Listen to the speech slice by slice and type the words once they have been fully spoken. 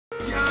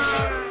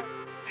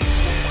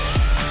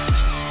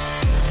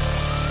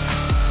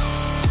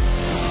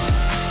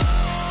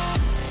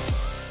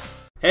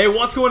Hey,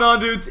 what's going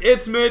on, dudes?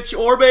 It's Mitch,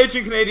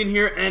 Asian Canadian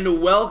here,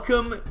 and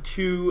welcome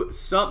to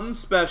something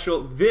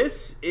special.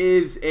 This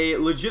is a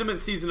legitimate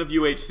season of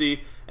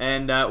UHC,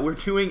 and we're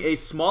doing a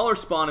smaller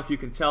spawn, if you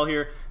can tell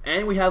here,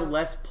 and we have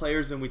less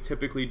players than we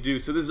typically do.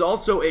 So this is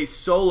also a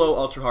solo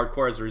ultra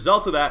hardcore as a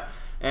result of that,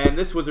 and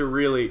this was a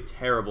really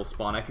terrible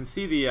spawn. I can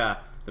see the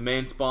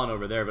main spawn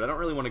over there, but I don't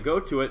really want to go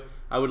to it.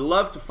 I would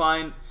love to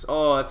find...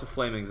 Oh, that's a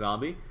flaming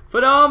zombie.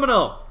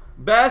 Phenomenal!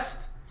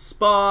 Best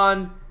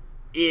spawn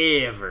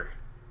ever.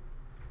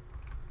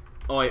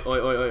 Oi, oi,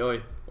 oi, oi,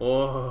 oi.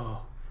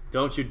 Oh,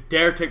 don't you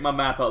dare take my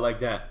map out like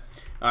that.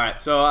 Alright,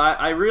 so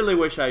I really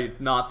wish I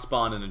had not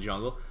spawned in a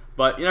jungle.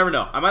 But you never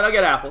know. I might not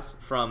get apples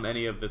from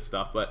any of this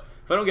stuff. But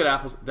if I don't get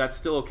apples, that's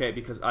still okay.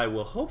 Because I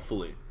will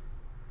hopefully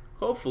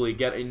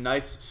get a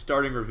nice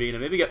starting ravine.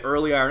 And maybe get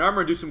early iron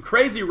armor and do some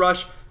crazy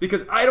rush.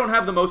 Because I don't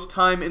have the most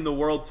time in the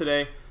world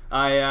today.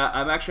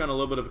 I'm actually on a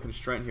little bit of a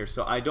constraint here.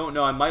 So I don't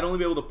know. I might only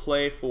be able to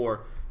play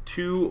for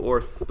 2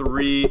 or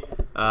 3,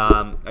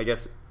 I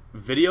guess,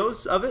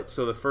 videos of it.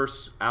 So the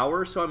first hour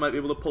or so I might be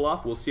able to pull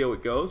off. We'll see how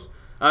it goes.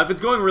 If it's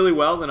going really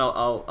well, then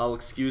I'll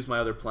excuse my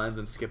other plans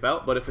and skip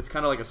out. But if it's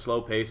kind of like a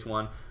slow pace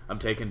one, I'm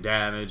taking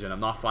damage and I'm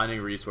not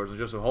finding resources,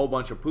 just a whole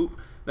bunch of poop,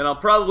 then I'll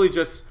probably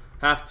just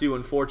have to,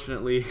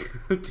 unfortunately,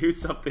 do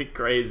something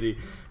crazy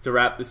to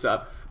wrap this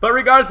up. But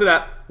regardless of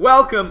that,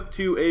 welcome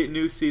to a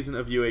new season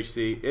of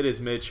UHC. It is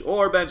Mitch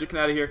or Benji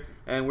Canada here,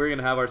 and we're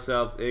gonna have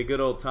ourselves a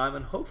good old time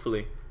and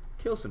hopefully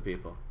kill some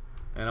people.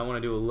 And I want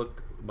to do a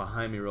look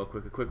behind me real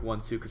quick, a quick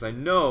 1-2, because I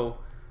know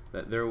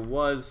that there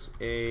was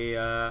a...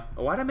 oh,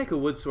 why'd I make a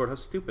wood sword? How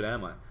stupid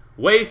am I?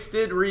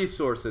 Wasted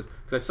resources,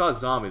 because I saw a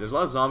zombie. There's a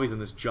lot of zombies in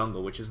this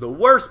jungle, which is the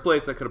worst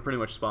place I could have pretty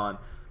much spawned.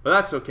 But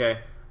that's okay.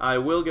 I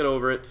will get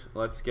over it.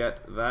 Let's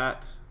get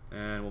that,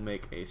 and we'll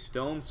make a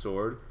stone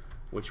sword,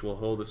 which will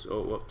hold us...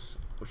 Oh, whoops.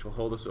 Which will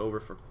hold us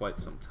over for quite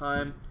some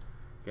time.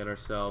 Get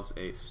ourselves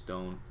a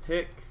stone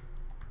pick.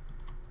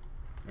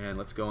 And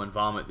let's go and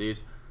vomit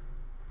these.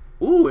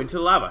 Ooh, into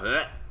the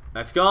lava.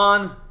 That's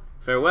gone.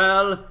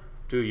 Farewell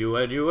to you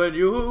and you and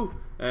you.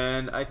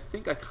 And I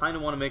think I kind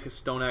of want to make a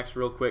stone axe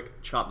real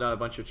quick. Chop down a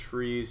bunch of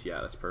trees.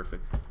 Yeah, that's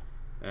perfect.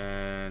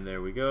 And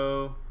there we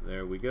go.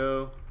 There we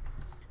go.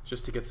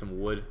 Just to get some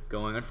wood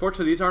going.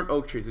 Unfortunately, these aren't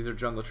oak trees. These are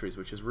jungle trees,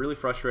 which is really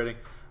frustrating.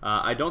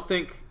 I don't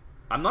think...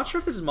 I'm not sure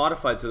if this is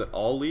modified so that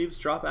all leaves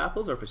drop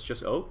apples or if it's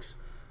just oaks.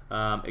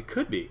 It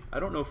could be. I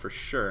don't know for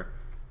sure.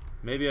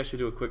 Maybe I should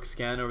do a quick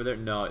scan over there.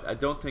 No, I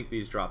don't think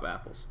these drop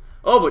apples.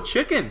 Oh, but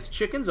chickens!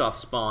 Chickens off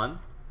spawn.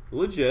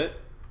 Legit.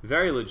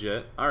 Very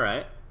legit.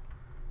 Alright.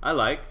 I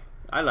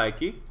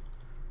likey.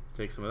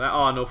 Take some of that.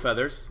 Oh, no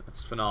feathers.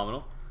 That's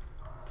phenomenal.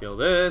 Kill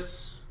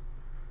this.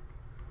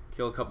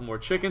 Kill a couple more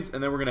chickens.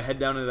 And then we're going to head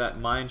down into that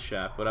mine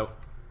shaft. But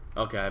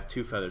okay, I have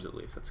 2 feathers at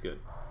least. That's good.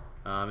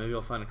 Maybe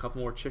I'll find a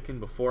couple more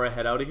chicken before I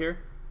head out of here.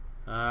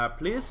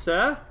 Please,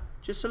 sir.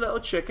 Just a little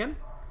chicken.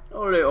 A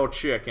little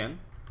chicken.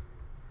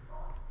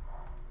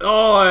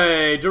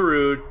 Oi!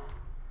 Darude.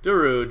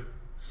 Darude.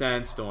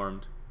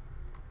 Sandstormed.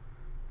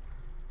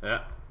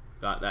 Yeah,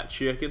 got that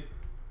chicken.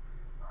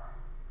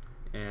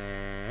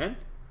 And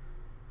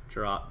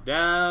drop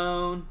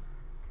down.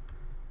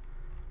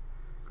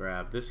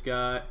 Grab this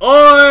guy.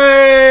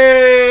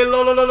 Oi!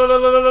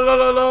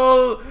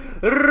 Lol!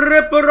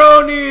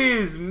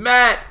 Ripperonis!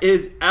 Matt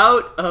is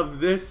out of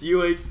this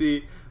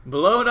UHC.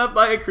 Blown up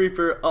by a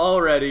creeper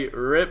already.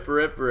 Rip,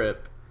 rip,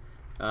 rip.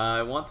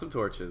 I want some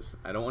torches.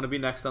 I don't want to be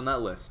next on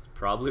that list.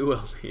 Probably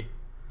will be.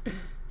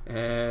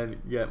 And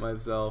get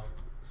myself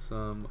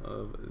some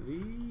of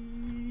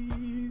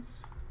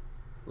these.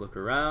 Look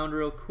around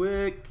real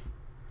quick.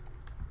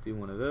 Do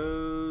one of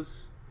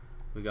those.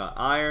 We got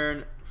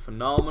iron.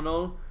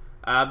 Phenomenal.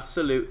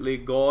 Absolutely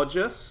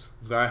gorgeous.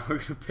 Alright, we're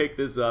gonna pick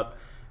this up.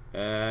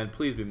 And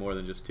please be more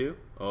than just 2.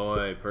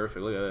 Oh,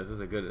 perfect. Look at this. This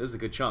is a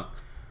good chunk.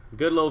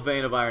 Good little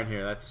vein of iron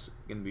here. That's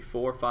gonna be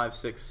 4, 5,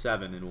 6,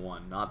 7 in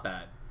one. Not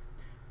bad.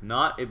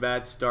 Not a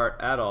bad start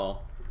at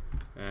all.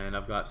 And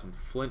I've got some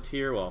flint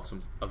here, well,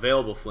 some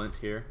available flint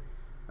here.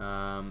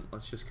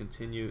 Let's just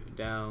continue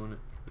down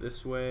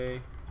this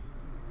way.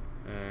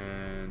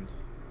 And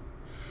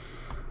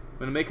I'm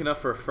going to make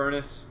enough for a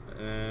furnace.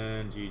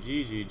 And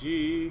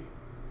GG.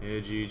 Yeah,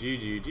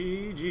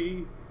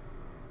 GG.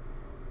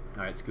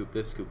 Alright, scoop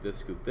this, scoop this,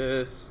 scoop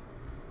this.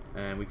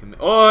 And we can...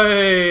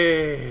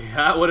 Oi!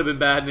 That would have been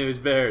bad news,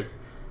 bears.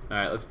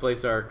 Alright, let's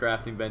place our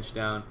crafting bench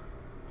down.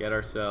 Get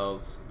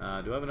ourselves... do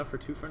I have enough for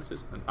 2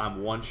 furnaces?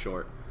 I'm 1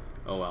 short.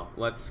 Oh well.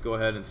 Let's go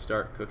ahead and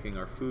start cooking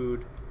our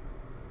food.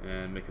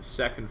 And make a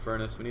second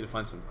furnace. We need to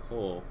find some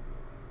coal.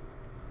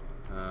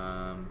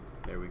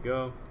 There we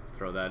go.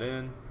 Throw that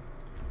in.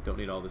 Don't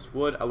need all this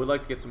wood. I would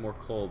like to get some more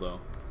coal though.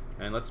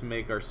 And let's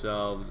make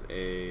ourselves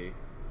a...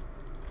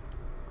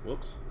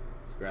 Whoops.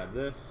 Let's grab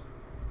this.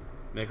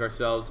 Make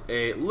ourselves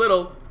a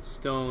little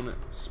stone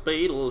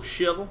spade, a little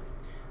shovel.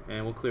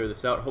 And we'll clear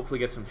this out. Hopefully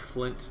get some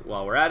flint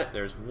while we're at it.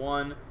 There's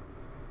 1.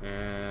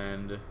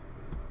 And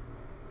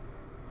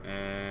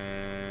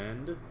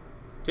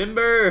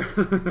timber.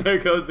 There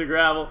goes the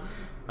gravel.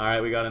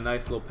 Alright, we got a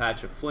nice little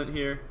patch of flint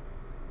here.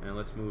 And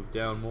let's move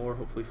down more.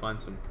 Hopefully find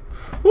some...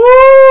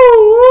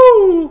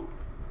 Woo!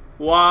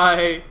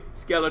 Why?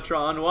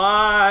 Skeletron,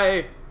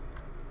 why?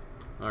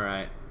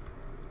 Alright.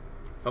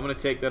 If I'm going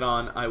to take that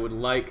on, I would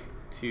like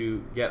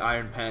to get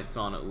Iron Pants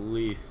on at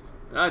least.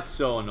 That's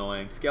so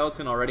annoying.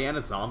 Skeleton already and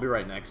a zombie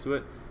right next to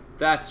it.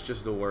 That's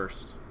just the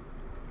worst.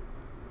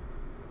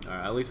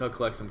 Alright, at least I'll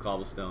collect some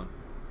cobblestone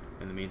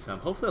in the meantime.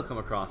 Hopefully I'll come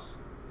across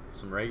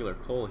some regular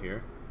coal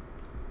here.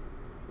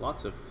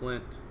 Lots of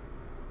flint.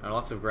 Or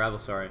lots of gravel,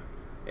 sorry.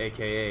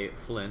 AKA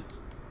flint.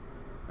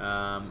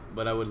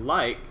 But I would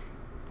like...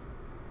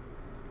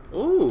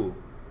 Ooh!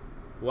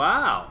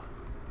 Wow!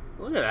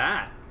 Look at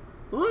that!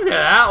 Look at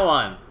that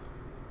one!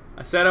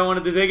 I said I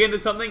wanted to dig into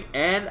something,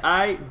 and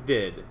I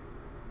did.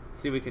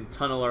 Let's see if we can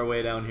tunnel our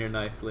way down here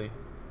nicely.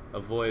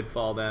 Avoid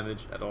fall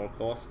damage at all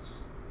costs.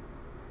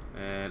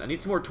 And I need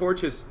some more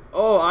torches.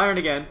 Oh, iron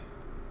again.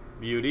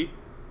 Beauty.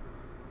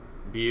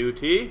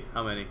 Beauty.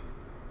 How many?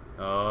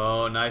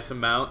 Oh, nice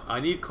amount. I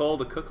need coal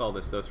to cook all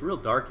this, though. It's real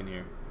dark in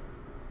here.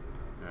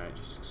 Alright,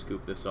 just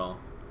scoop this all.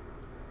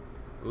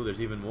 Ooh,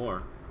 there's even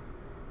more.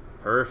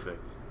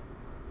 Perfect.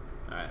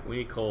 Alright, we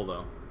need coal,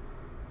 though.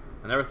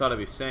 I never thought I'd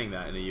be saying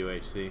that in a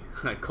UHC.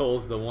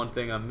 Coal's the one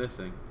thing I'm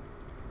missing.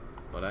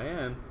 But I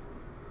am.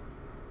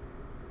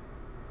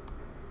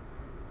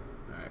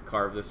 Alright,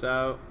 carve this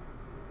out.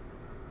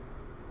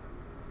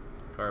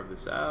 Carve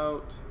this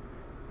out.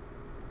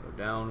 Go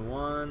down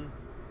one.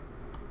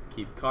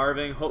 Keep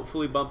carving.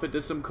 Hopefully bump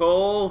into some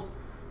coal.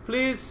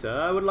 Please,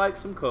 sir, I would like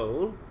some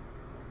coal.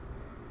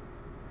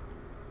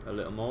 A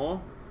little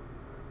more.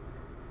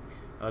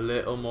 A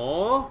little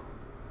more.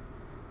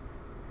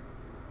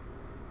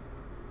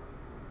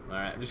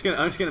 Alright, I'm just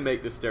gonna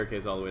make this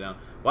staircase all the way down.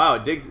 Wow,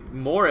 it digs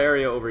more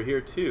area over here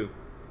too.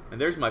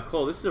 And there's my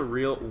coal. This is a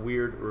real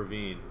weird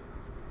ravine.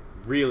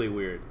 Really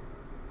weird.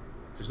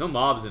 There's no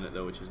mobs in it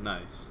though, which is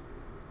nice.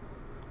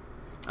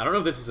 I don't know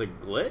if this is a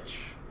glitch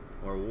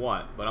or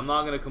what, but I'm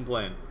not gonna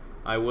complain.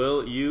 I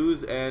will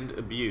use and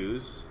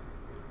abuse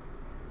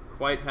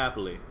quite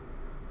happily.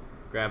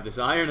 Grab this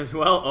iron as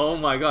well. Oh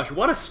my gosh,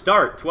 what a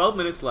start. 12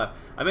 minutes left.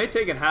 I may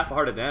take in half a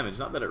heart of damage.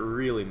 Not that it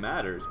really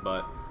matters,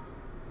 but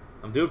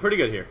I'm doing pretty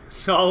good here.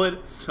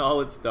 Solid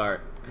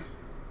start.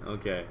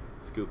 Okay,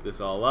 scoop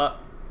this all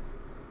up.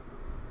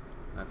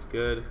 That's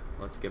good.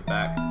 Let's get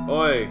back.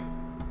 Oi!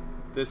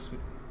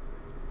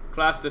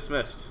 Class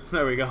dismissed.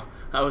 There we go.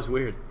 That was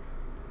weird.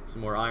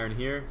 Some more iron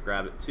here.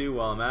 Grab it too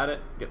while I'm at it.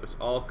 Get this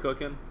all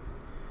cooking.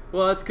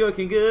 What's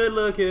cooking good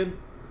looking?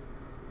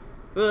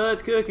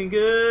 What's cooking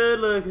good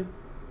looking?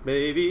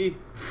 Baby.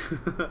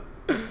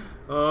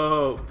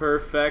 Oh,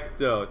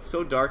 perfecto. It's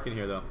so dark in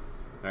here though.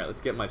 Alright,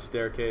 let's get my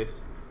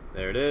staircase.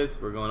 There it is.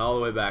 We're going all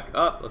the way back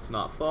up. Let's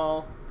not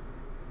fall.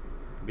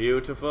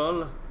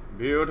 Beautiful.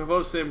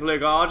 Beautiful. Simply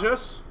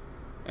gorgeous.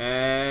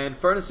 And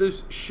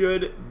furnaces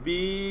should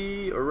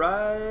be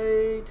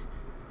right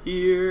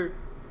here.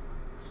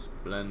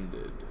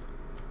 Splendid.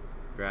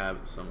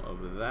 Grab some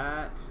of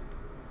that.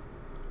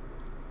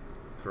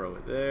 Throw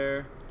it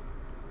there.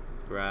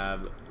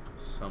 Grab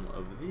some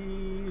of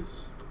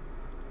these.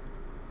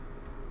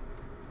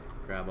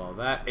 Grab all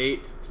that.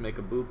 8. Let's make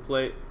a boob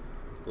plate.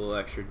 A little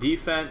extra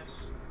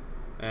defense.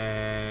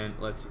 And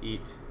let's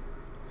eat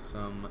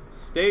some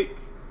steak.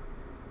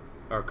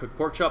 Or cooked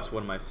pork chops.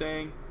 What am I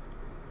saying?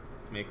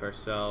 Make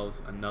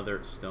ourselves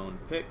another stone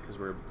pick because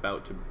we're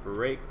about to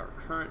break our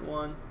current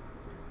one.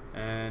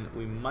 And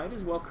we might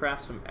as well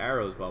craft some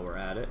arrows while we're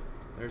at it.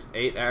 There's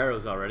 8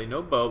 arrows already.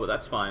 No bow, but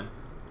that's fine.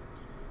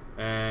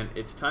 And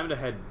it's time to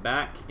head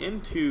back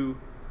into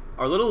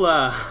our little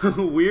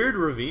weird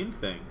ravine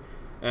thing.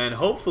 And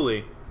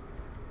hopefully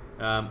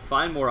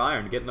find more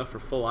iron. Get enough for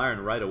full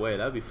iron right away.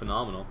 That would be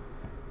phenomenal.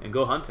 And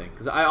go hunting.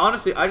 Because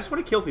I just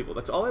want to kill people.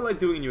 That's all I like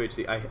doing in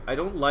UHC. I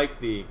don't like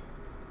the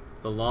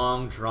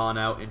long,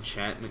 drawn-out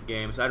enchantment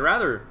games. I'd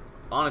rather,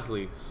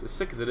 honestly, as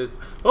sick as it is...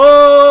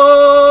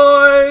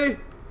 Oi!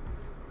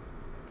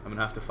 I'm going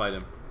to have to fight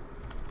him.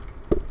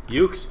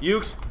 Ukes!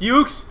 Ukes!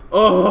 Ukes!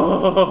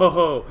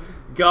 Oh!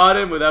 Got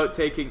him without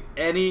taking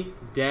any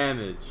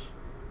damage.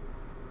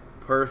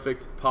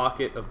 Perfect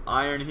pocket of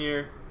iron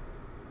here.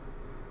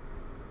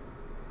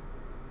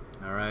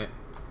 Alright.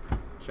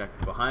 Check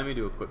behind me,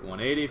 do a quick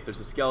 180. If there's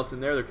a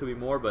skeleton there, there could be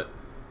more, but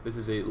this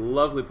is a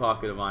lovely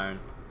pocket of iron.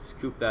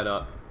 Scoop that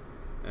up.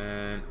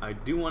 And I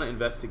do want to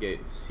investigate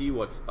and see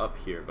what's up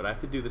here, but I have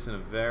to do this in a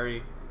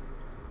very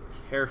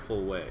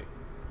careful way.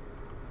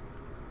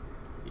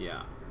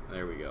 Yeah,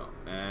 there we go.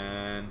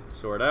 And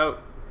sort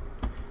out.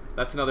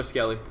 That's another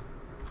skelly.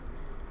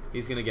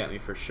 He's gonna get me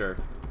for sure.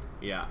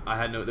 Yeah, I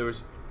had no... There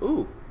was...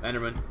 Ooh,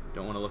 Enderman.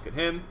 Don't want to look at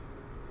him.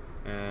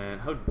 And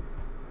how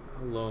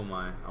low am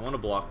I? I want to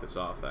block this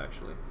off,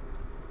 actually.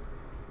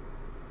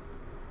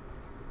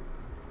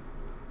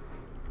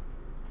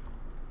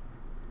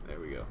 There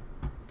we go.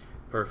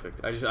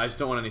 Perfect. I just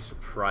don't want any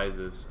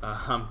surprises.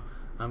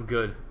 I'm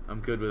good. I'm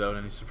good without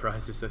any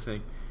surprises, I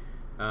think.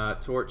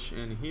 Torch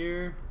in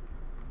here.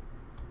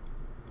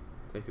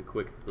 Take a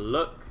quick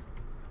look.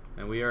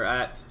 And we are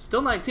at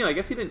still 19. I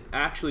guess he didn't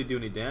actually do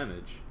any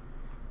damage.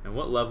 And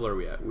what level are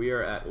we at? We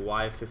are at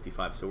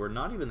Y55, so we're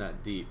not even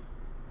that deep.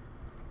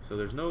 So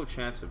there's no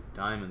chance of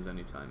diamonds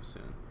anytime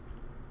soon.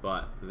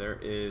 But there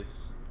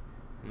is...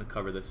 I'm going to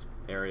cover this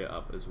area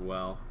up as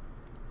well.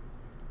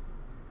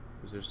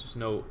 Because there's just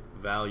no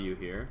value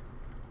here.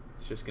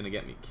 It's just going to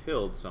get me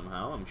killed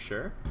somehow, I'm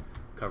sure.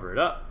 Cover it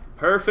up.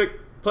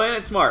 Perfect. Playing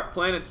it smart.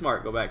 Playing it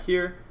smart. Go back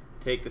here.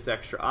 Take this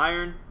extra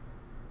iron.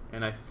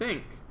 And I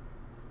think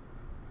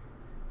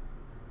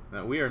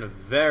that we are in a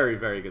very,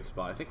 very good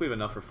spot. I think we have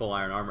enough for full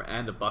iron armor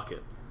and a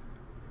bucket.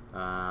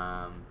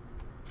 There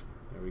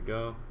we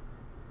go.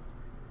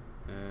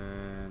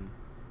 And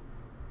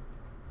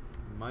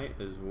might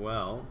as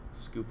well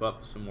scoop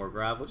up some more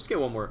gravel. Just get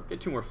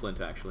 2 more flint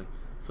actually.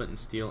 Flint and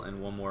steel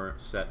and 1 more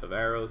set of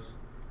arrows.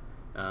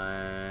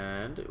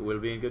 And we'll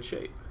be in good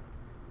shape.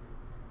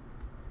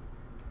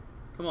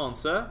 Come on,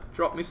 sir.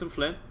 Drop me some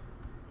flint.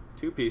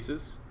 2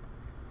 pieces.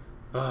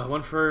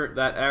 1 for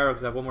that arrow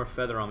because I have 1 more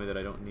feather on me that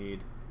I don't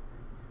need.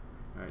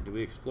 Alright, do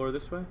we explore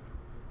this way?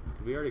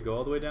 Did we already go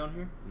all the way down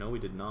here? No, we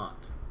did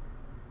not.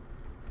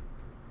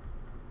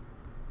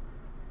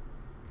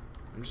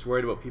 I'm just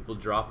worried about people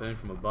dropping in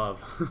from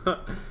above.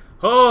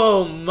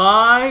 Oh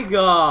my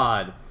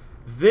god!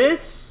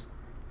 This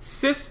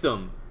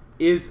system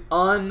is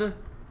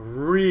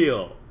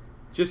unreal.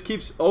 Just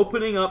keeps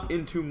opening up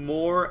into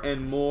more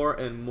and more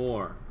and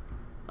more.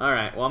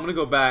 Alright, well I'm gonna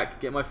go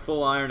back, get my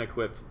full iron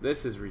equipped.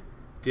 This is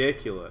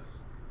ridiculous.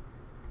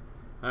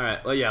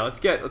 Alright, well yeah, let's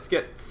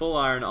get full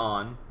iron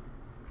on.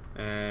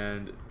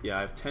 And yeah,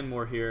 I have 10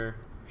 more here.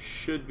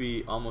 Should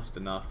be almost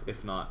enough,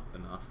 if not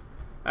enough.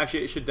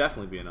 Actually, it should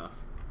definitely be enough.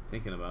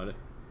 Thinking about it.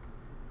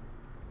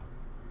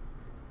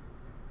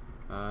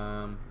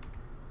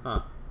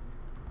 Huh.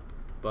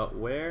 But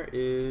where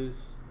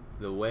is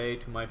the way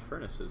to my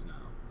furnaces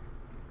now?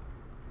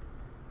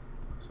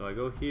 So I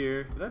go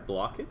here. Did I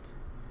block it?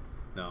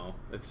 No.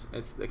 It's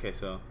okay.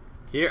 So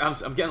here I'm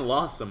getting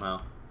lost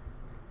somehow.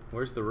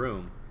 Where's the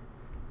room?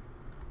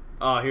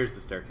 Oh, here's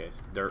the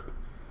staircase. Derp.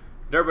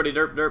 Derpity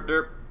derp derp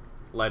derp.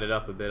 Light it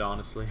up a bit,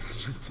 honestly,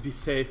 just to be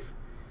safe.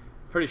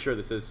 Pretty sure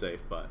this is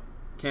safe, but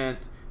can't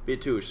be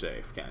too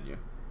safe, can you?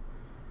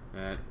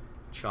 And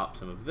chop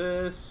some of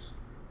this.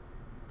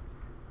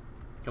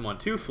 Come on,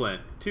 2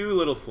 flint. 2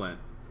 little flint.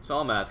 That's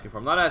all I'm asking for.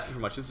 I'm not asking for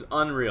much. This is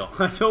unreal.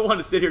 I don't want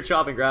to sit here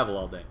chopping gravel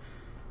all day.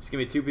 Just give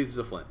me 2 pieces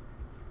of flint.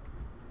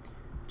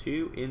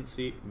 2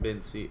 incy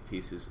bincy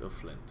pieces of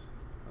flint.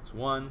 That's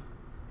 1.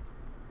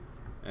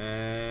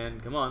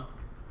 And come on.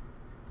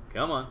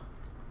 Come on.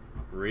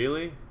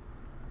 Really?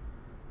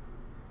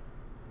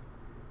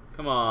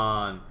 Come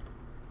on.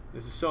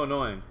 This is so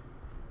annoying.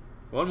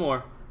 1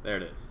 more. There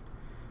it is.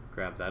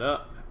 Grab that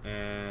up.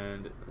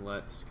 And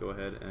let's go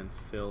ahead and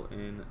fill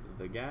in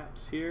the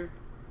gaps here.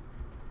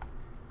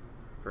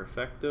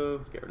 Perfecto.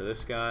 Get rid of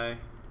this guy.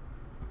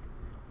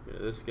 Get rid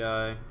of this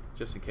guy.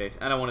 Just in case.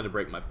 And I wanted to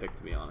break my pick,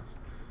 to be honest.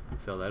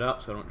 Fill that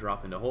up so I don't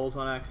drop into holes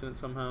on accident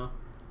somehow.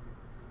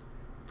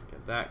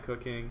 Get that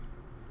cooking.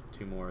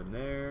 2 more in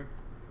there.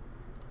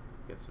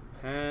 Get some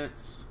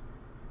pants.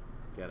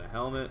 Get a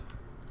helmet.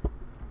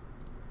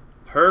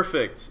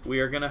 Perfect. We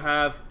are going to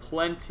have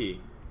plenty.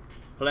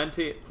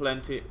 Plenty,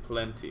 plenty,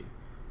 plenty.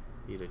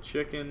 Eat a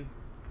chicken.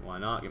 Why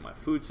not? Get my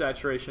food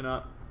saturation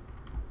up.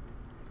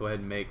 Go ahead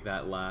and make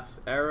that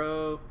last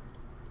arrow.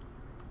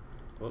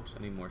 Whoops,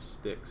 I need more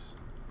sticks.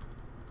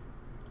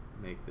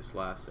 Make this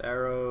last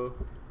arrow.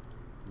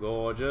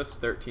 Gorgeous.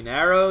 13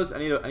 arrows. I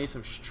need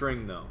some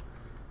string though.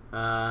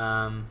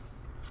 I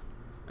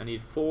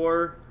need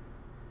 4,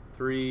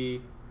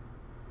 3.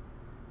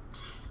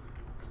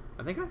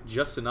 I think I have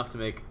just enough to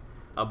make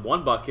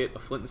 1 bucket, a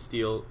flint and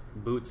steel,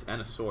 boots,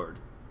 and a sword.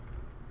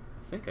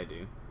 I think I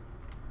do.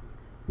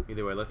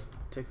 Either way, let's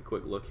take a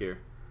quick look here.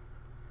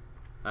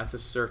 That's a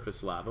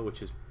surface lava,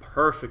 which is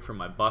perfect for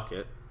my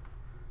bucket.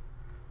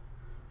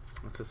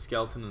 That's a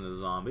skeleton and a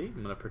zombie.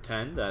 I'm going to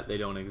pretend that they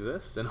don't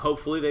exist, and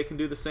hopefully they can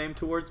do the same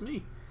towards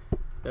me.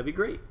 That'd be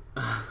great.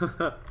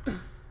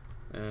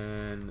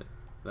 And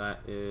that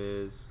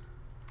is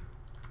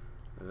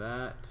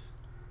that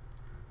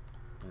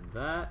and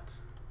that.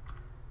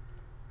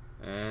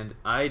 And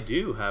I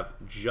do have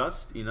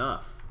just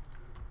enough.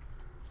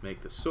 Let's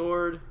make the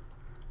sword.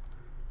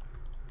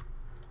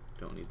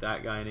 Don't need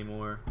that guy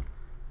anymore.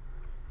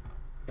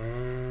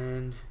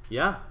 And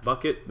yeah,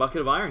 bucket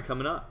of iron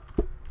coming up.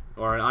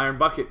 Or an iron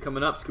bucket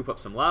coming up, scoop up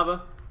some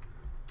lava.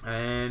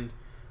 And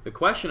the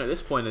question at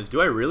this point is,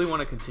 do I really want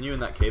to continue in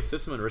that cave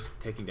system and risk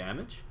taking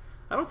damage?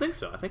 I don't think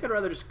so. I think I'd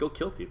rather just go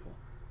kill people.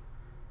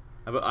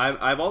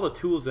 I have all the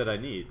tools that I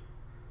need,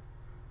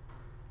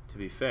 to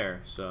be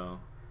fair, so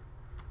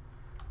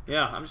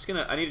yeah,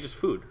 I need just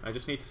food. I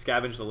just need to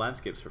scavenge the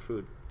landscapes for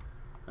food.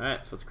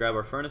 Alright, so let's grab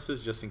our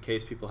furnaces just in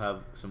case people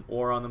have some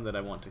ore on them that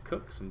I want to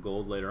cook, some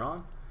gold later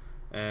on.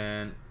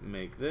 And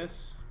make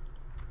this.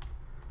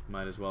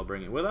 Might as well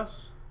bring it with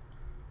us.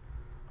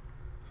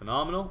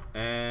 Phenomenal.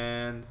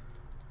 And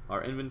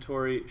our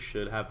inventory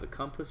should have the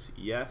compass.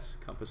 Yes,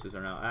 compasses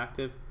are now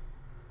active.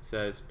 It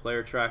says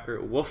player tracker.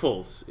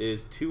 Woofles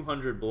is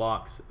 200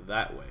 blocks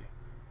that way.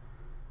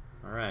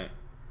 Alright.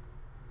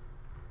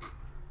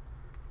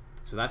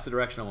 So that's the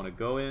direction I want to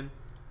go in.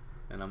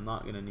 And I'm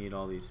not going to need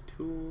all these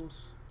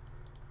tools.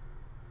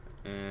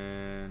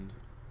 And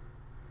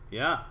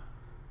yeah,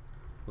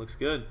 looks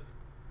good.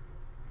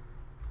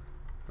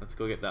 Let's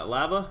go get that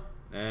lava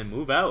and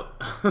move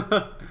out.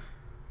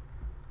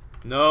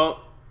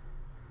 No.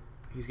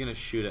 He's going to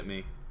shoot at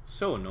me.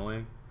 So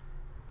annoying.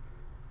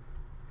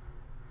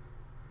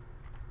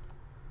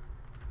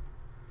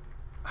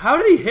 How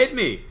did he hit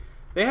me?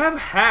 They have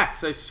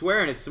hacks, I swear,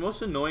 and it's the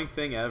most annoying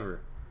thing ever.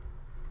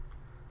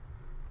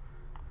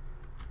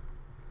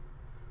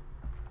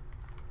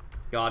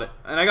 Got it.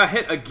 And I got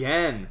hit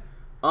again.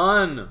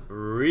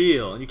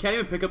 Unreal. And you can't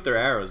even pick up their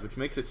arrows, which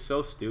makes it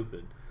so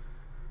stupid.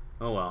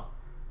 Oh well.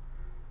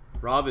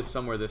 Rob is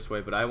somewhere this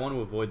way, but I want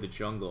to avoid the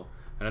jungle.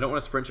 And I don't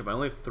want to sprint jump. I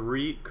only have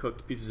 3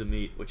 cooked pieces of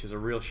meat, which is a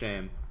real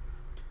shame.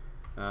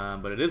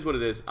 But it is what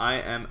it is. I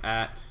am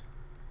at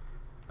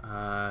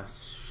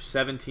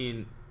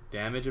 17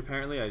 damage,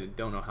 apparently. I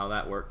don't know how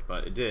that worked,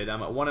 but it did.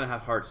 I'm at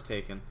 1.5 hearts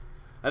taken.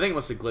 I think it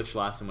must have glitched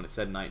last time when it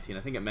said 19. I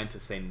think it meant to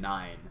say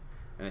 9.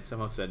 And it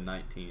somehow said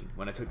 19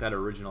 when I took that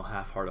original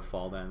half heart of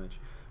fall damage.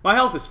 My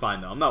health is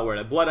fine though. I'm not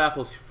worried. Blood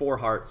apples, 4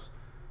 hearts,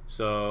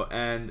 so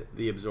and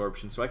the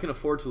absorption, so I can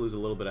afford to lose a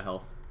little bit of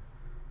health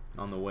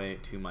on the way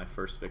to my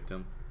first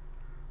victim.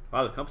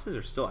 Wow, the compasses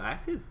are still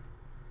active.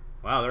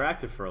 Wow, they're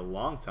active for a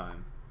long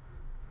time.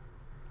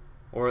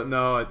 Or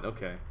no,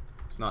 okay,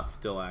 it's not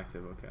still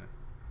active. Okay,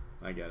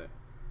 I get it.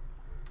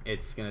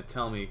 It's gonna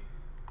tell me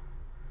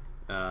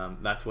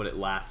that's what it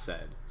last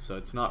said, so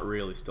it's not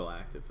really still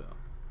active though.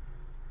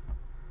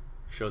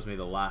 Shows me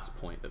the last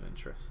point of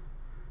interest.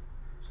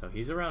 So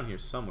he's around here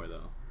somewhere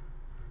though.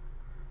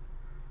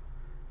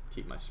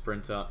 Keep my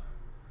sprint up.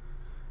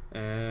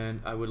 And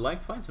I would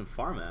like to find some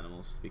farm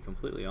animals, to be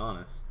completely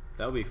honest.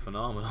 That would be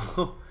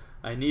phenomenal.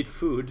 I need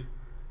food.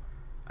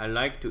 I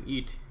like to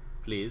eat,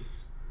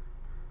 please.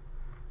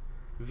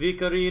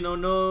 Vicarino,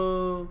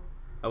 no.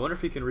 I wonder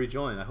if he can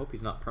rejoin. I hope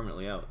he's not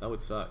permanently out. That would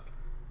suck.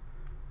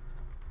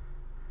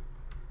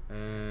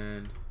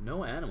 And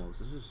no animals.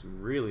 This is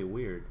really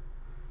weird.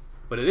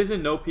 But it is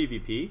in no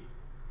PvP,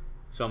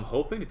 so I'm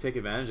hoping to take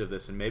advantage of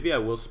this, and maybe I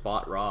will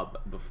spot Rob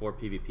before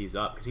PvP's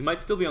up, because he might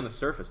still be on the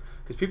surface.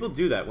 Because people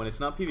do that when it's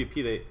not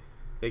PvP.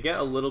 They get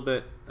a little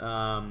bit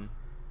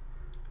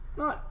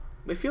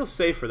they feel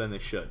safer than they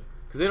should,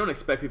 because they don't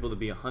expect people to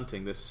be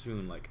hunting this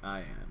soon like I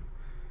am.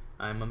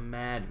 I'm a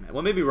madman.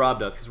 Well, maybe Rob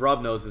does, because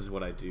Rob knows this is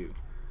what I do,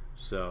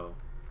 so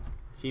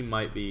he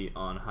might be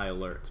on high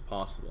alert. It's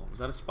possible. Was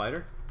that a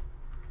spider?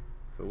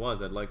 If it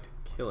was, I'd like to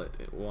kill it.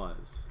 It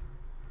was.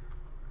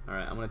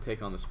 Alright, I'm going to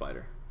take on the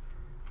spider.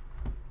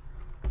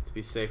 Let's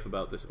be safe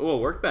about this. Oh, a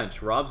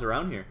workbench. Rob's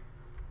around here.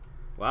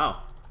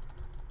 Wow.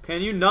 Can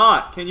you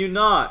not? Can you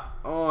not?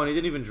 Oh, and he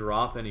didn't even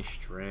drop any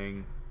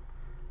string.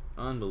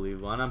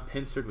 Unbelievable. And I'm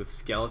pincered with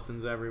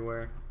skeletons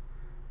everywhere.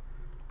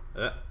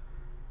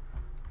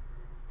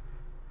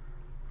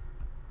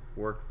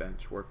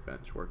 Workbench,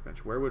 workbench,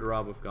 workbench. Where would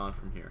Rob have gone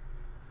from here?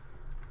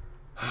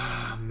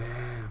 Ah,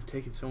 man. I'm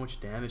taking so much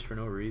damage for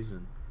no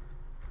reason.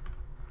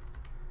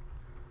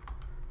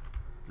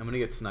 I'm gonna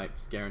get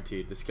sniped,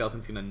 guaranteed. The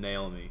skeleton's gonna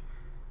nail me.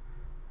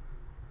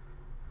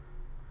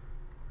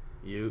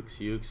 Ukes,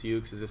 ukes,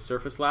 ukes. Is this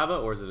surface lava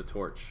or is it a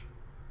torch?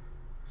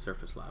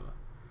 Surface lava.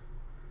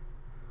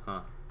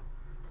 Huh.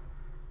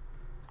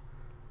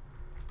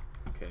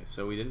 Okay,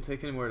 so we didn't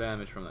take any more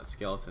damage from that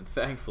skeleton,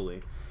 thankfully.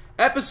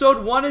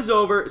 Episode 1 is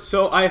over,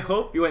 so I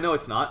hope you... Wait, no,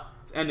 it's not.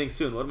 It's ending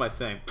soon. What am I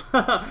saying?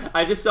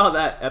 I just saw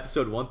that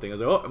episode 1 thing. I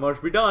was like, oh, it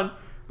must be done.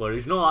 But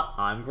it's not.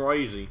 I'm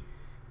crazy.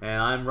 And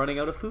I'm running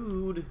out of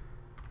food.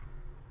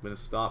 I'm gonna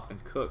stop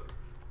and cook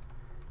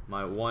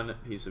my 1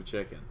 piece of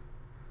chicken.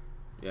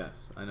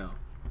 Yes, I know.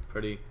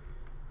 Pretty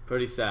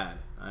sad.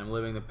 I'm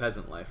living the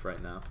peasant life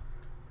right now.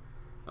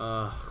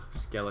 Ugh,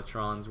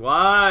 skeletrons.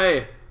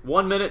 Why?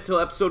 1 minute till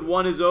episode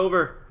 1 is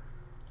over.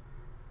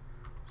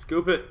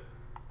 Scoop it.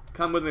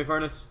 Come with me,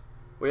 Furnace.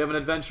 We have an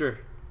adventure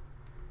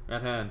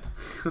at hand.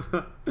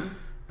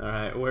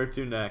 Alright, where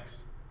to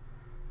next?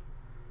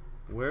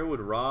 Where would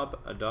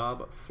Rob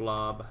Adob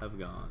Flob have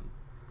gone?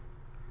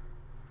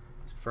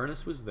 His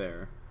furnace was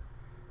there.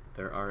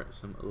 There are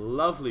some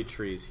lovely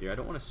trees here. I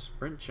don't want to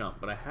sprint jump,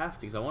 but I have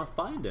to because I want to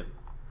find him.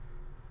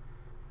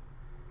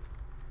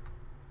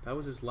 That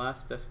was his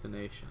last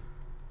destination.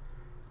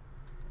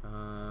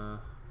 Dang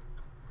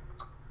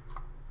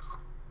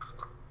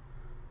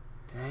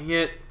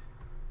it.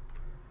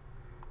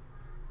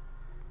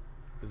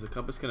 Is the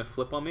compass going to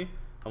flip on me?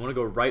 I want to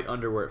go right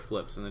under where it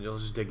flips, and then you'll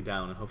just dig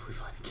down and hopefully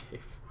find a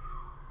cave.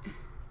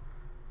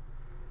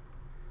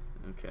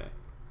 Okay.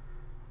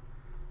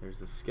 There's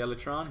the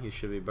Skeletron. He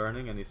should be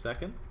burning any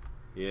second.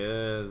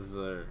 Yes,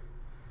 sir.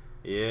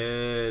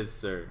 Yes,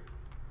 sir.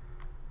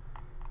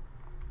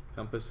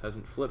 Compass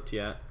hasn't flipped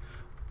yet.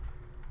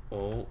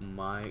 Oh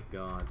my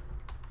god.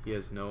 He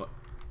has no...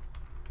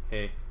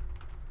 Hey.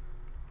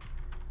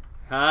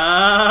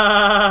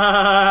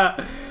 Ah!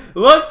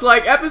 Looks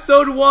like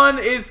episode 1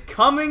 is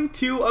coming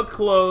to a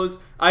close.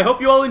 I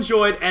hope you all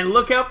enjoyed, and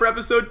look out for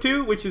episode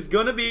 2, which is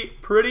gonna be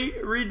pretty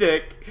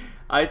ridiculous.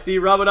 I see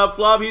Rub It Up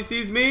Flop. He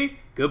sees me.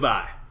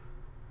 Goodbye.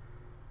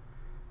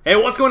 Hey,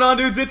 what's going on,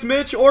 dudes? It's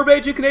Mitch, Orb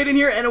Agent Canadian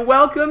here, and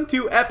welcome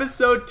to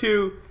episode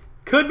 2.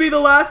 Could be the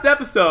last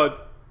episode.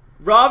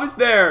 Rob is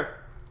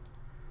there.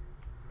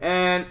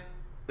 And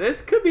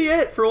this could be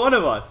it for one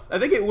of us. I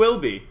think it will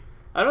be.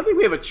 I don't think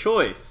we have a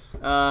choice.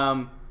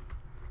 I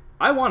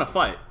want to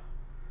fight.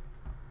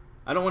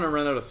 I don't want to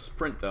run out of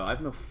sprint, though. I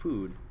have no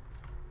food.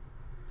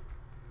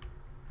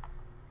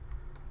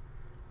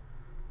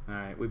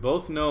 Alright, we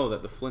both know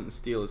that the flint and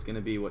steel is going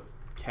to be what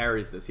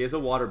carries this. He has a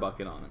water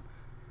bucket on him.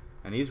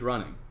 And he's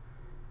running.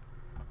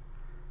 I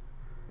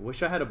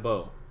wish I had a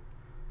bow.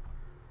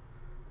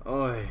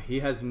 Oh,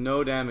 he has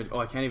no damage. Oh,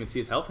 I can't even see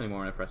his health anymore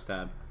when I press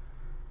tab.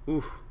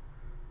 Oof.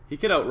 He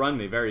could outrun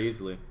me very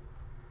easily.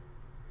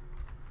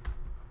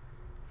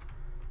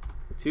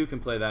 2 can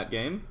play that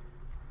game.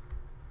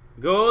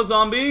 Go,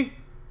 zombie!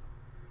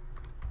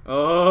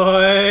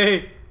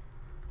 Oi!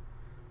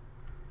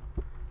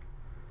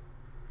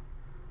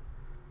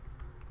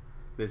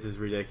 This is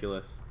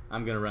ridiculous.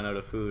 I'm gonna run out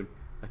of food.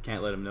 I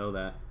can't let him know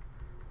that.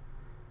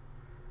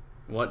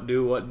 What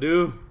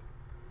do?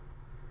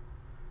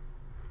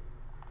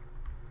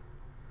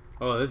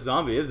 Oh, this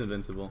zombie is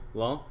invincible.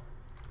 Lol.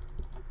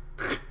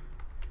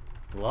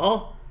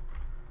 Lol.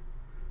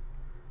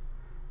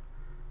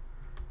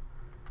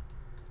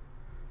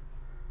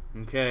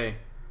 Okay.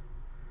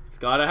 It's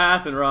gotta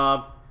happen,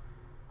 Rob.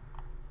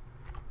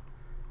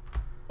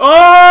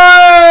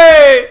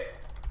 Oi!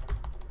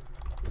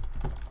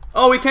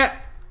 Oh, we can't.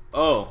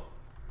 Oh.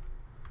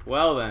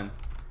 Well then.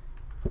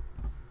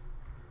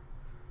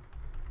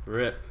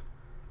 Rip.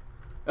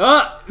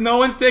 Ah! No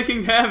one's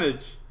taking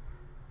damage.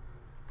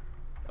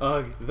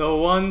 Ugh, the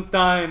one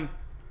time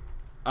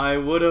I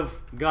would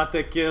have got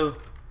the kill.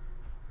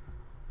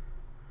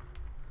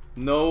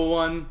 No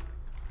one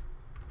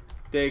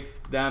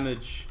takes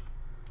damage.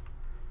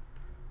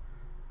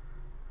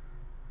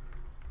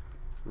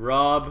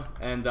 Rob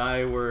and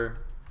I were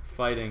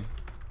fighting.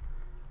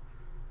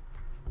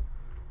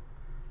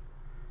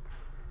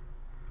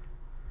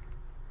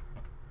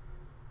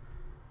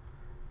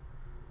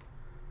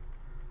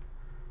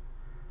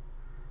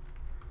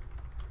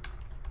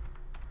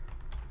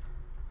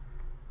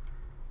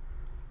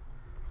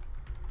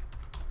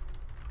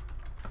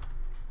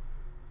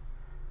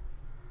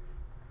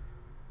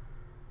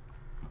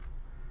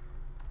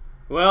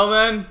 Well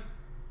then,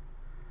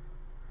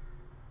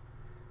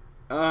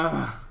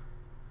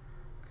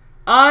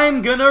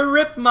 I'm gonna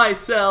rip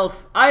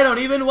myself. I don't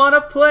even want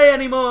to play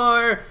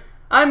anymore.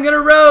 I'm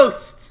gonna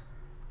roast.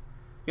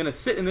 Gonna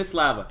sit in this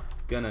lava.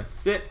 Gonna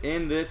sit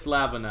in this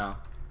lava now.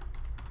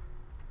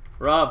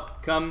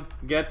 Rob, come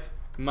get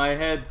my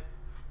head.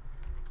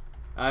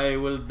 I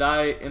will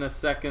die in a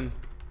second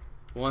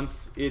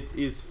once it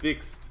is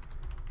fixed.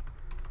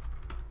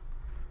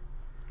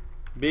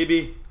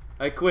 Baby,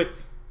 I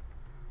quit.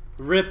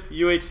 RIP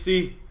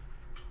UHC.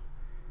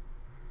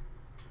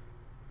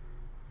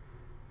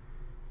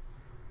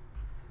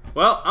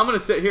 Well, I'm gonna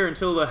sit here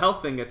until the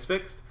health thing gets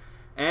fixed,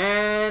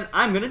 and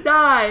I'm gonna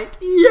die.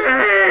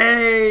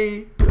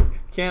 Yay!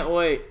 Can't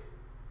wait.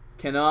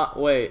 Cannot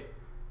wait.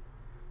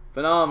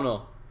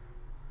 Phenomenal.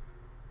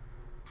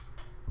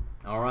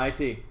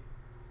 Alrighty.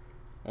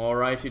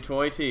 Alrighty,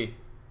 toity.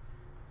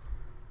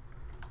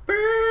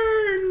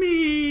 Burn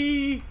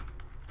me!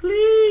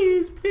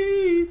 Please,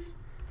 please.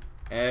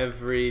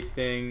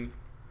 Everything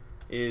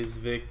is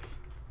Vic.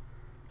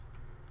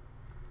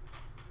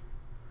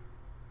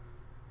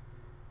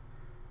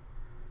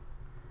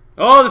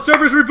 Oh, the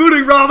server's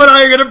rebooting. Rob and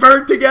I are gonna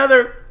burn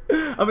together.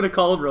 I'm gonna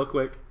call him real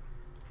quick.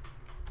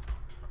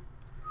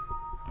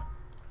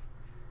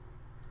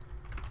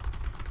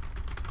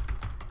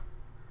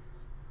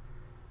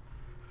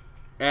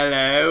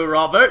 Hello,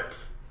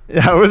 Robert.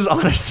 I was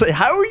honestly,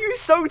 how are you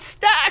so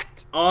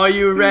stacked? Are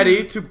you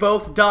ready to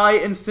both die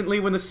instantly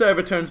when the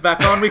server turns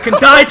back on? We can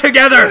die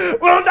together!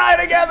 We'll die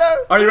together!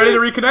 Are you ready to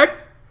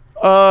reconnect?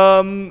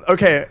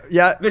 Okay,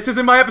 yeah. This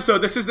isn't my episode.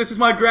 This is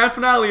my grand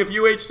finale of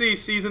UHC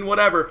season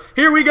whatever.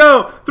 Here we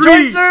go.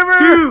 3,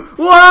 2,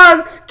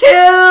 1,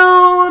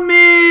 kill me!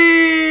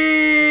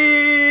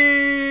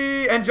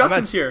 And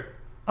Justin's here.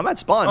 I'm at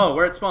spawn. Oh,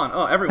 we're at spawn.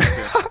 Oh, everyone's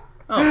here.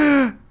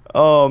 Oh.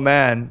 Oh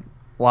man.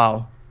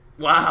 Wow.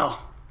 Wow.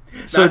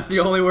 That's the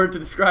only word to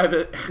describe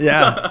it.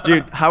 Yeah,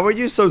 dude, how are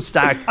you so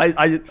stacked?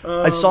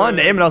 I saw a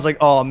name and I was like,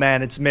 oh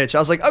man, it's Mitch. I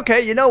was like,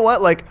 okay, you know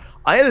what? Like,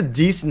 I had a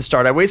decent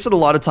start. I wasted a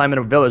lot of time in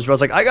a village, but I was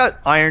like, I got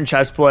iron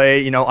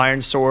chestplate, you know,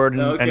 iron sword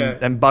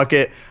and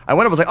bucket. I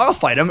went up, I was like, I'll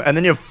fight him, and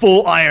then you have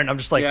full iron. I'm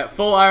just like, yeah,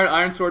 full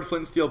iron sword, flint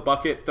and steel,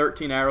 bucket,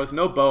 13 arrows,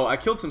 no bow. I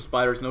killed some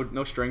spiders,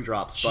 no string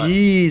drops. But.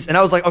 Jeez, and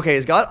I was like, okay,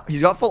 he's got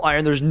full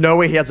iron. There's no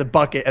way he has a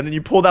bucket, and then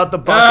you pulled out the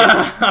bucket.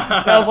 And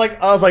I was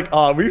like,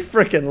 oh, we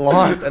freaking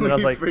lost. And then I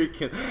was like,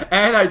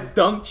 and I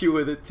dunked you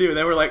with it too. And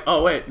then we're like,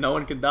 oh wait, no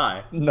one can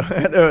die. No,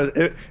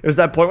 it was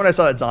that point when I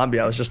saw that zombie.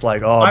 I was just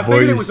like, oh, I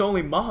figured it was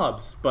only mobs.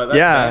 But that's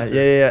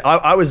yeah.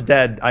 I was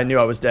dead. I knew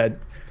I was dead.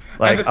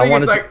 Like, and the thing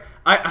is, like,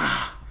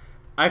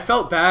 I I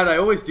felt bad. I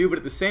always do, but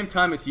at the same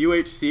time, it's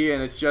UHC,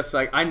 and it's just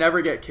like I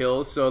never get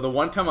kills. So the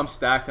one time I'm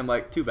stacked, I'm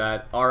like, too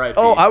bad. All right.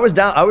 Oh, I was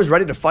down. I was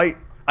ready to fight.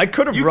 I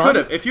could have run. You could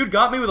have. If you'd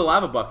got me with a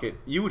lava bucket,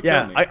 you would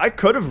kill me. I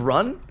could have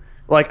run.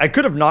 Like, I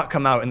could have not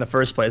come out in the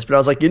first place, but I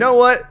was like, you know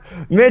what?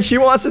 Mitch, he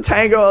wants to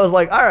tango. I was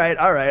like, all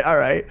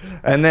right.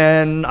 And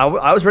then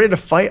I was ready to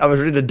fight. I was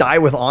ready to die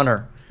with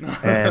honor.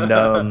 And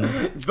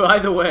by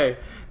the way,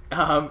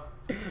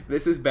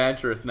 this is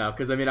banterous now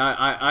because I mean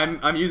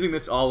I'm using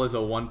this all as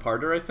a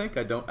one-parter. I think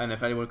I don't, and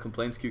if anyone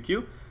complains,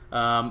 QQ.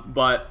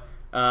 But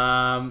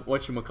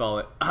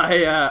whatchamacallit,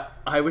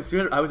 I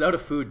was out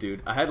of food,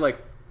 dude. I had like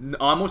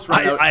almost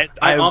run out.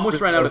 I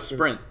almost ran out of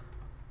sprint.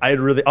 I had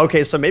really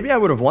okay, so maybe I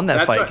would have won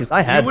that fight because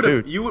I had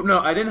food. No,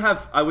 I didn't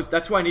have.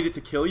 That's why I needed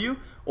to kill you,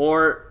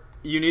 or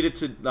you needed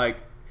to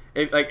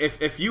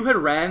if you had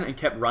ran and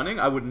kept running,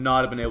 I would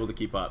not have been able to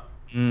keep up.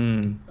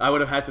 I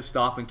would have had to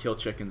stop and kill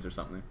chickens or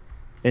something.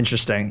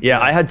 Interesting. Yeah,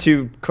 I had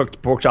 2 cooked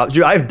pork chops.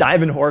 Dude, I have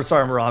diamond horse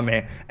armor on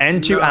me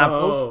and 2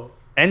 apples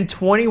and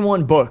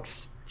 21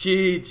 books.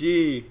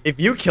 GG. If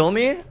you kill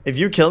me,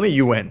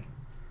 you win.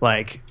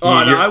 Like, no,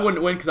 I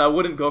wouldn't win because I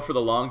wouldn't go for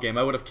the long game.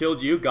 I would have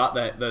killed you, got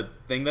the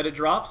thing that it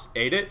drops,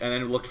 ate it, and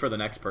then looked for the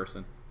next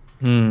person.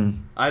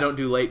 I don't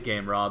do late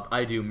game, Rob.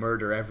 I do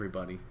murder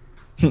everybody.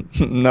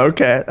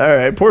 Okay, all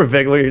right. Poor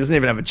Vigler. He doesn't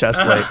even have a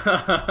chest plate.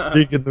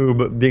 Big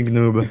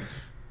noob.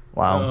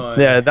 Wow.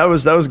 Yeah, that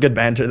was good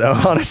banter though.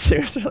 Honestly,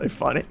 it was really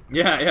funny.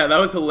 Yeah, that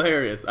was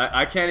hilarious.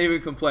 I can't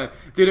even complain,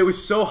 dude. It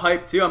was so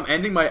hyped too. I'm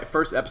ending my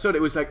first episode.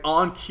 It was like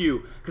on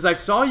cue because I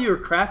saw your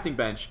crafting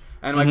bench.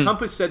 And my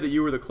compass said that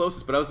you were the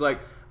closest, but I was like,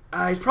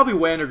 he's probably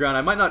way underground.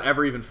 I might not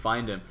ever even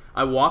find him.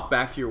 I walked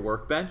back to your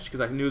workbench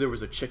because I knew there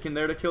was a chicken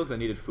there to kill because I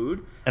needed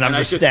food. And I'm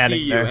just standing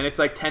see you, there. And it's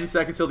like 10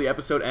 seconds till the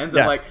episode ends.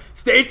 I'm like,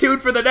 stay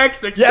tuned for the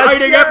next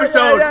exciting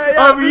episode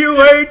of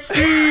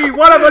UHC.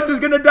 One of us is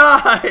going to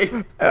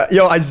die.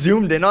 Yo, I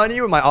zoomed in on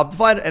you with my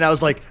Optified, and I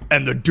was like,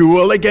 and the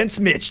duel against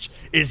Mitch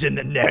is in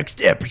the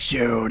next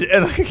episode.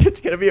 And like, it's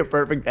going to be a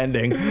perfect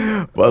ending.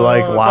 But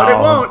like, wow. But it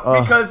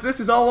won't because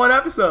this is all one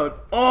episode.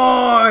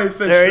 Oh,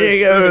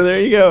 there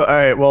you go. All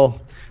right,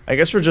 well. I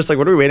guess we're just like,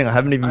 what are we waiting on? I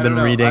haven't even been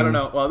reading. I don't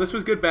know. Well, this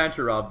was good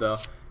banter, Rob, though.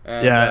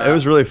 And, yeah, it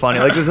was really funny.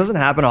 Like, this doesn't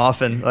happen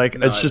often. Like,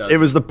 no, it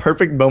was the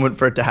perfect moment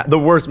for it to happen. The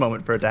worst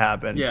moment for it to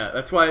happen. Yeah,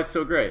 that's why it's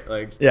so great.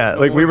 Like, yeah,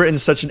 like we were in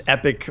such an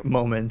epic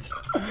moment.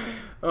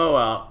 Oh,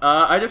 wow.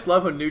 I just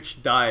love when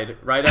Nooch died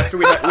right after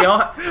we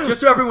all, just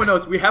so everyone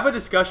knows, we have a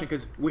discussion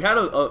because we had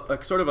a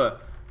sort of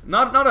a,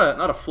 not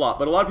a flop,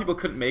 but a lot of people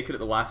couldn't make it at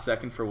the last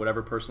second for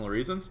whatever personal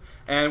reasons.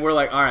 And we're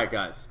like, all right,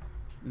 guys.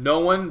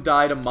 No one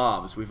died of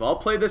mobs. We've all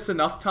played this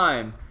enough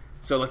time,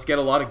 so let's get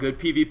a lot of good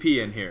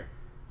PvP in here.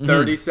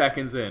 30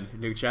 seconds in,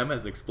 Nuchem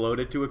has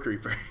exploded to a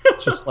creeper.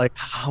 Just like,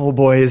 how,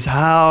 boys?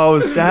 How?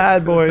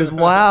 Sad, boys.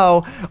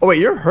 Wow. Oh,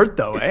 wait, you're hurt,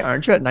 though, eh?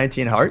 Aren't you at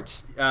 19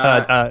 hearts?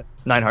 9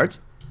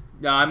 hearts?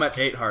 No, I'm at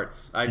 8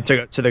 hearts. You took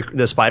it to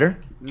the spider?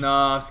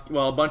 No,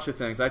 well, a bunch of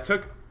things. I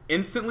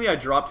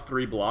dropped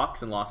 3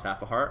 blocks and lost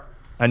half a heart.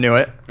 I knew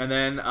it. And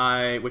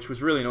then which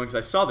was really annoying because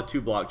I saw the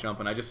 2-block jump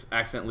and I just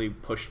accidentally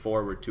pushed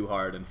forward too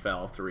hard and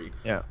fell 3.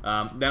 Yeah.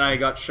 Then I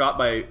got shot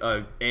by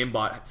a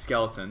aimbot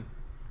skeleton.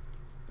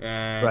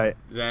 And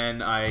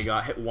then I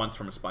got hit once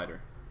from a spider.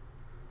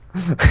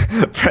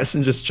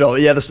 Preston just troll.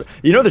 Yeah,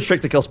 you know the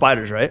trick to kill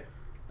spiders, right?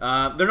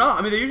 They're not.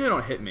 I mean, they usually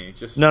don't hit me.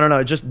 Just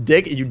no. Just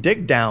dig. You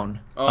dig down.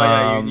 Oh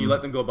yeah, you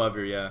let them go above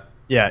you. Yeah.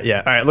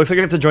 Yeah. All right. Looks like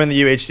I have to join the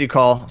UHC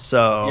call.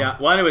 So yeah.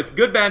 Well, anyways,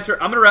 good banter.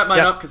 I'm gonna wrap mine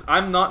up because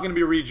I'm not gonna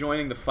be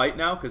rejoining the fight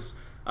now because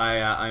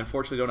I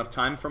unfortunately don't have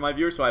time for my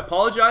viewers. So I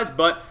apologize,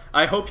 but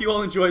I hope you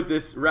all enjoyed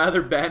this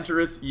rather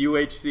banterous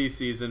UHC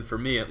season for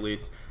me at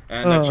least.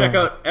 And check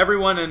out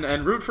everyone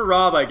and root for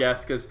Rob, I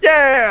guess, because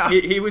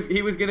he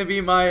was gonna be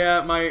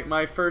my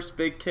my first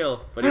big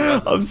kill, but he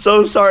wasn't. I'm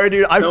so sorry,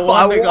 dude. I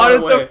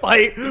wanted to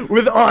fight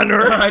with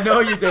honor. I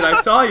know you did.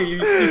 I saw you.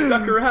 You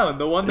stuck around.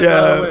 The one that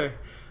got away.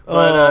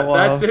 But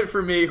that's it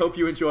for me. Hope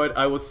you enjoyed.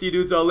 I will see you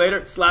dudes all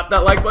later. Slap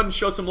that like button.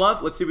 Show some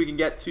love. Let's see if we can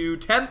get to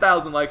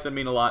 10,000 likes. That'd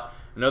mean a lot.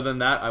 And other than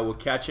that, I will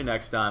catch you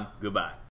next time. Goodbye.